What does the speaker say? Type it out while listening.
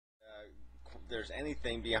there's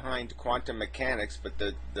anything behind quantum mechanics but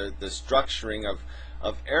the structuring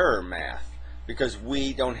of error math, because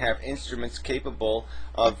we don't have instruments capable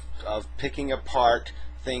of picking apart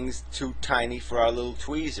things too tiny for our little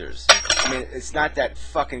tweezers. I mean, it's not that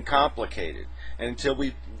fucking complicated. And it's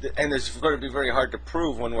going to be very hard to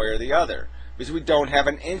prove one way or the other, because we don't have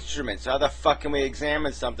an instrument. So how the fuck can we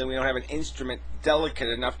examine something we don't have an instrument delicate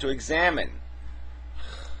enough to examine?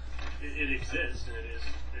 It exists, and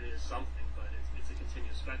it is something, but it's a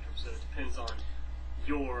continuous spectrum. So it depends on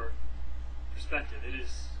your perspective. It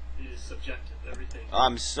is subjective. Everything.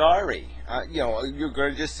 I'm sorry. You're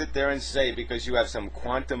going to just sit there and say, because you have some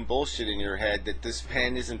quantum bullshit in your head, that this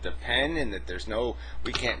pen isn't a pen, and that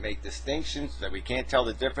we can't make distinctions, that we can't tell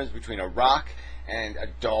the difference between a rock and a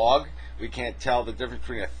dog. We can't tell the difference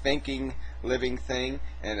between a thinking living thing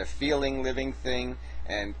and a feeling living thing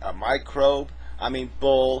and a microbe. I mean,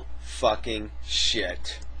 bull fucking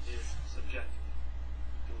shit. It is subjective.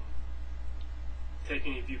 You can take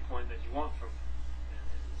any viewpoint that you want from it.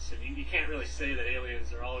 So you can't really say that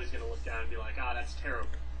aliens are always going to look down and be like, that's terrible.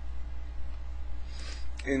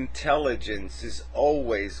 Intelligence is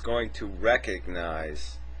always going to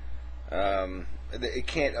recognize, it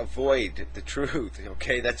can't avoid the truth,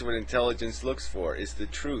 okay? That's what intelligence looks for, is the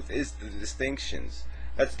truth, is the distinctions.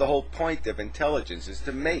 That's the whole point of intelligence, is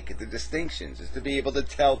to make the distinctions, is to be able to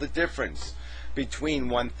tell the difference between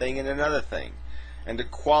one thing and another thing, and to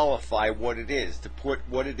qualify what it is, to put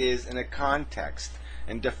what it is in a context,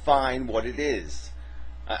 and define what it is.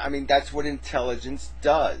 I mean, that's what intelligence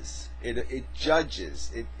does. It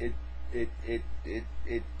judges, it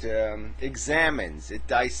examines, it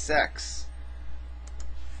dissects.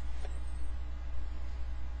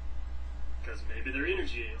 Because maybe they're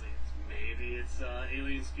energy aliens. Maybe it's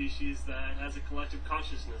alien species that has a collective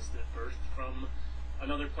consciousness that birthed from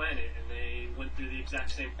another planet, and they went through the exact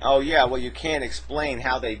same. Oh yeah, well you can't explain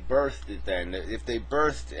how they birthed it then. If they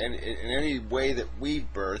birthed in any way that we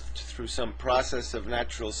birthed through some process of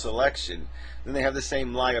natural selection, then they have the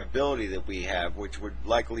same liability that we have, which would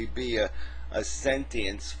likely be a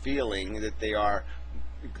sentience feeling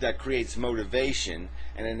that creates motivation,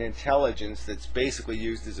 and an intelligence that's basically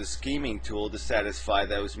used as a scheming tool to satisfy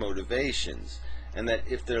those motivations. And that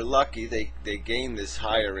if they're lucky, they gain this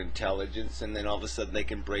higher intelligence, and then all of a sudden they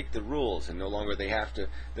can break the rules, and no longer they have to.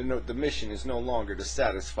 The mission is no longer to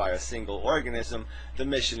satisfy a single organism. The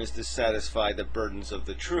mission is to satisfy the burdens of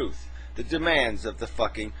the truth, the demands of the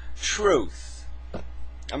fucking truth.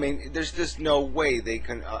 I mean, there's just no way they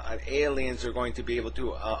can. Aliens are going to be able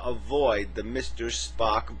to avoid the Mr.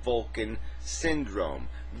 Spock Vulcan syndrome.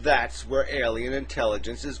 That's where alien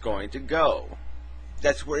intelligence is going to go.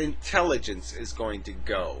 That's where intelligence is going to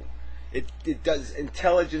go.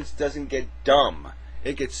 Intelligence doesn't get dumb.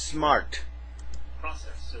 It gets smart.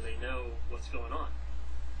 Process, so they know what's going on.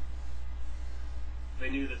 They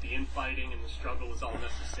knew that the infighting and the struggle was all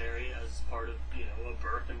necessary as part of, a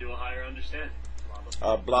birth into a higher understanding.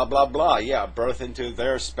 Blah, blah, blah, blah. Yeah, birth into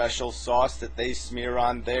their special sauce that they smear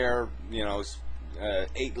on their,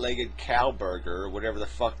 eight-legged cow burger or whatever the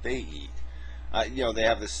fuck they eat. They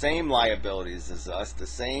have the same liabilities as us, the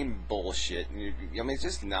same bullshit. It's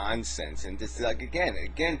just nonsense. And just again,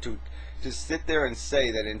 to sit there and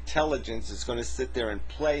say that intelligence is going to sit there and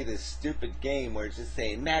play this stupid game where it's just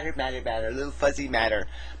saying matter, matter, matter, little fuzzy matter,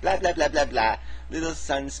 blah, blah, blah, blah, blah, little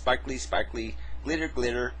sun, sparkly, sparkly, glitter,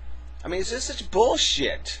 glitter. I mean, it's just such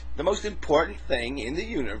bullshit. The most important thing in the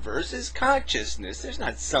universe is consciousness. There's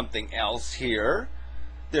not something else here.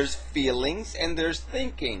 There's feelings and there's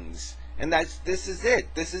thinkings. And this is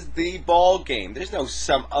it. This is the ball game. There's no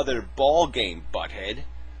some other ball game, butthead.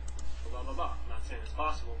 Blah blah blah. I'm not saying it's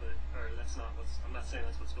possible, I'm not saying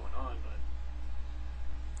that's what's going on, but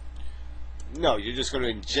no, you're just going to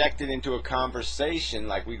inject it into a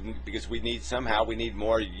conversation because we need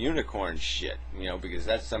more unicorn shit, because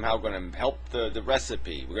that's somehow going to help the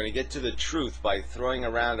recipe. We're going to get to the truth by throwing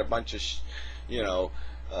around a bunch of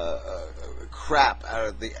crap out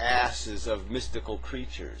of the asses of mystical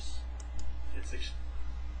creatures.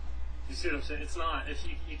 You see what I'm saying? It's not. If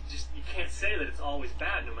you can't say that it's always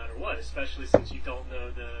bad, no matter what. Especially since you don't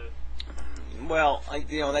know the. Well,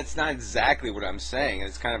 that's not exactly what I'm saying.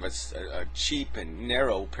 It's kind of a cheap and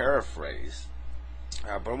narrow paraphrase.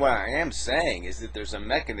 But what I am saying is that there's a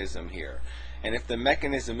mechanism here, and if the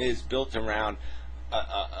mechanism is built around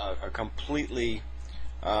a completely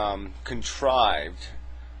contrived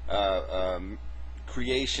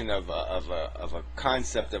creation of a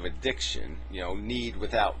concept of addiction, need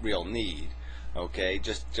without real need, okay,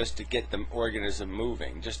 just to get the organism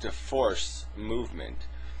moving, just to force movement,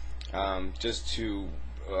 just to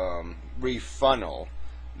refunnel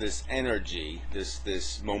this energy,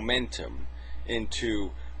 this momentum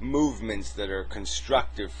into movements that are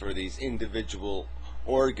constructive for these individual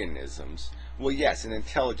organisms, well, yes, an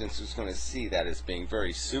intelligence is going to see that as being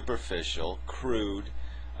very superficial, crude,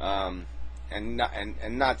 and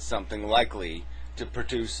not something likely to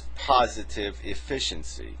produce positive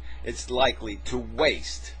efficiency. It's likely to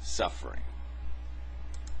waste suffering.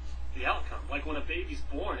 The outcome, like when a baby's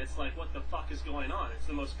born, it's like, what the fuck is going on? It's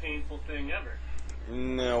the most painful thing ever.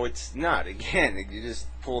 No, it's not. Again, you just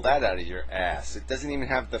pull that out of your ass. It doesn't even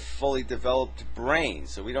have the fully developed brain,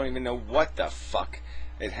 so we don't even know what the fuck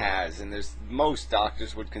it has. And most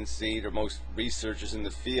doctors would concede, or most researchers in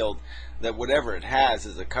the field, that whatever it has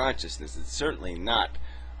is a consciousness. It's certainly not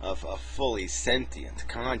a fully sentient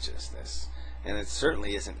consciousness, and it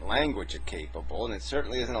certainly isn't language capable, and it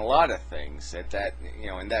certainly isn't a lot of things at that,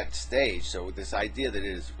 in that stage. So this idea that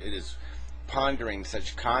it is pondering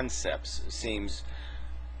such concepts seems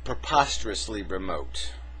preposterously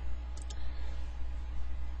remote.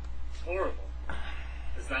 It's horrible.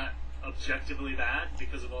 Is that objectively bad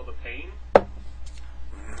because of all the pain?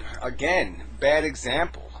 Again, bad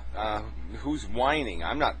example. Who's whining?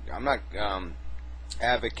 I'm not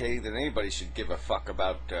advocating that anybody should give a fuck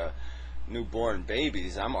about newborn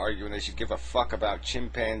babies. I'm arguing they should give a fuck about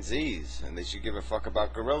chimpanzees, and they should give a fuck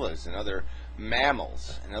about gorillas and other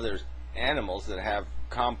mammals and other animals that have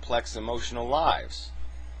complex emotional lives.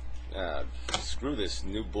 Screw this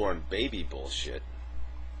newborn baby bullshit.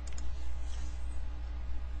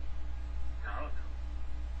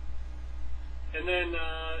 And then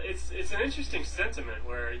it's an interesting sentiment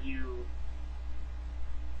where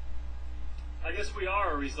I guess we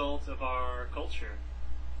are a result of our culture,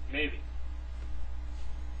 maybe.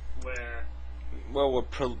 Well,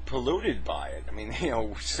 we're polluted by it. I mean,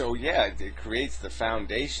 so yeah, it creates the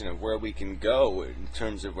foundation of where we can go in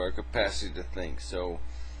terms of our capacity to think. So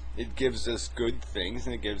it gives us good things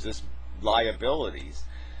and it gives us liabilities,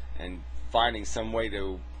 and finding some way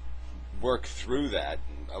to work through that,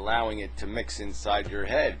 allowing it to mix inside your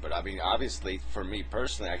head. But I mean, obviously, for me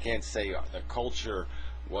personally, I can't say the culture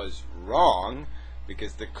was wrong,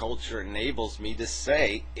 because the culture enables me to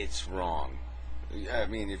say it's wrong. I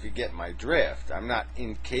mean, if you get my drift, I'm not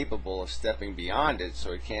incapable of stepping beyond it,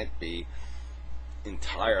 so it can't be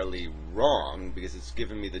entirely wrong, because it's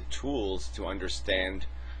given me the tools to understand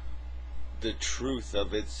the truth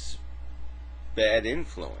of its bad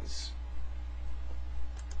influence.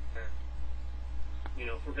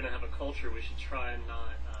 If we're going to have a culture, we should try and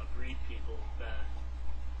not breed people that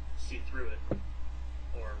see through it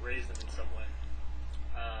or raise them in some way.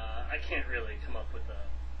 I can't really come up with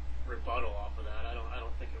a rebuttal off of that. I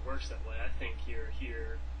don't think it works that way. I think you're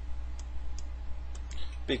here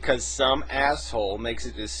because some asshole makes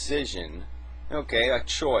a decision, a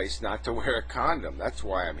choice not to wear a condom. That's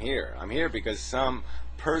why I'm here. I'm here because some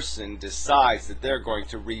person decides that they're going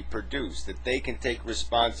to reproduce, that they can take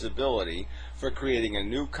responsibility for creating a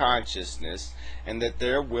new consciousness, and that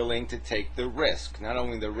they're willing to take the risk. Not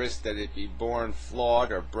only the risk that it be born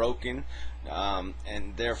flawed or broken,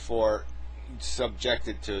 and therefore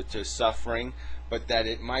subjected to suffering, but that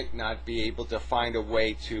it might not be able to find a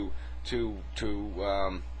way to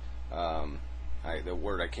the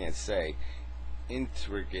word I can't say,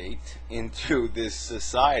 integrate into this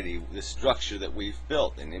society, this structure that we've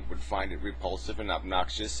built, and it would find it repulsive and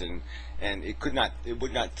obnoxious, and it would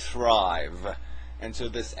not thrive. And so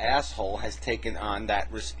this asshole has taken on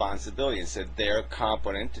that responsibility and said they're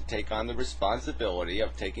competent to take on the responsibility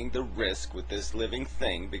of taking the risk with this living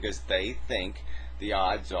thing, because they think the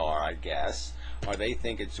odds are, I guess, or they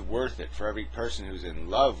think it's worth it for every person who's in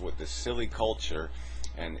love with this silly culture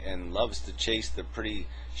and loves to chase the pretty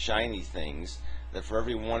shiny things, that for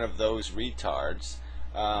every one of those retards,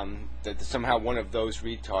 that somehow one of those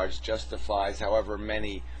retards justifies however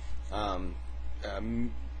many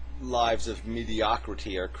lives of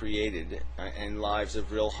mediocrity are created, and lives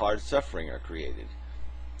of real hard suffering are created.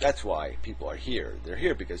 That's why people are here. They're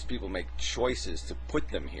here because people make choices to put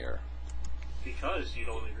them here. Because you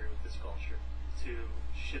don't agree with this culture, to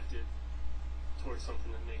shift it towards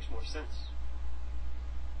something that makes more sense.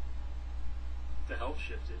 To help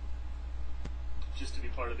shift it. Just to be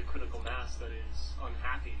part of the critical mass that is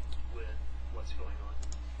unhappy with what's going on.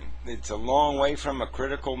 It's a long way from a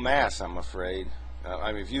critical mass, I'm afraid.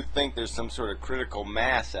 I mean, if you think there's some sort of critical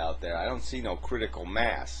mass out there, I don't see no critical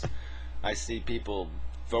mass. I see people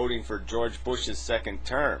voting for George Bush's second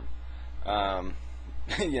term.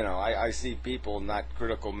 I see people not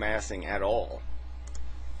critical massing at all.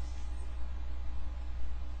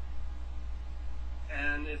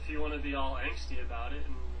 And if you want to be all angsty about it,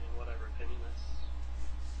 and whatever opinion,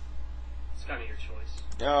 it's kind of your choice.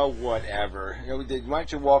 Oh, whatever. Why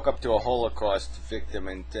don't you walk up to a Holocaust victim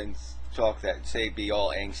and talk that, say, be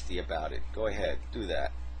all angsty about it? Go ahead, do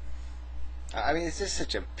that. I mean, it's just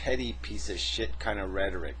such a petty piece of shit kind of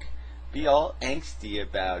rhetoric. Be all angsty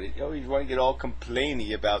about it. You always want to get all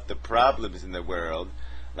complainy about the problems in the world,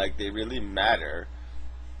 like they really matter.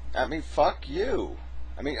 I mean, fuck you.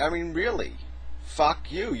 I mean, really.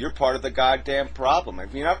 Fuck you. You're part of the goddamn problem.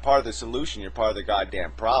 If you're not part of the solution, you're part of the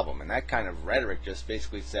goddamn problem. And that kind of rhetoric just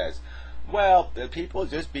basically says, well, the people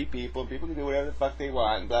just be people. People can do whatever the fuck they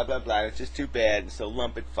want, and blah, blah, blah. It's just too bad, and so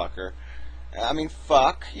lump it, fucker. I mean,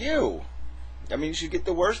 fuck you. I mean, you should get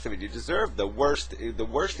the worst of it. You deserve the worst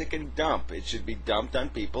it can dump. It should be dumped on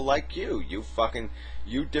people like you.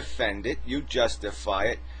 You defend it. You justify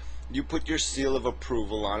it. You put your seal of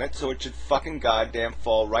approval on it, so it should fucking goddamn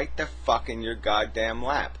fall right the fuck in your goddamn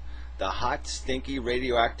lap. The hot, stinky,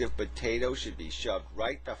 radioactive potato should be shoved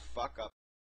right the fuck up.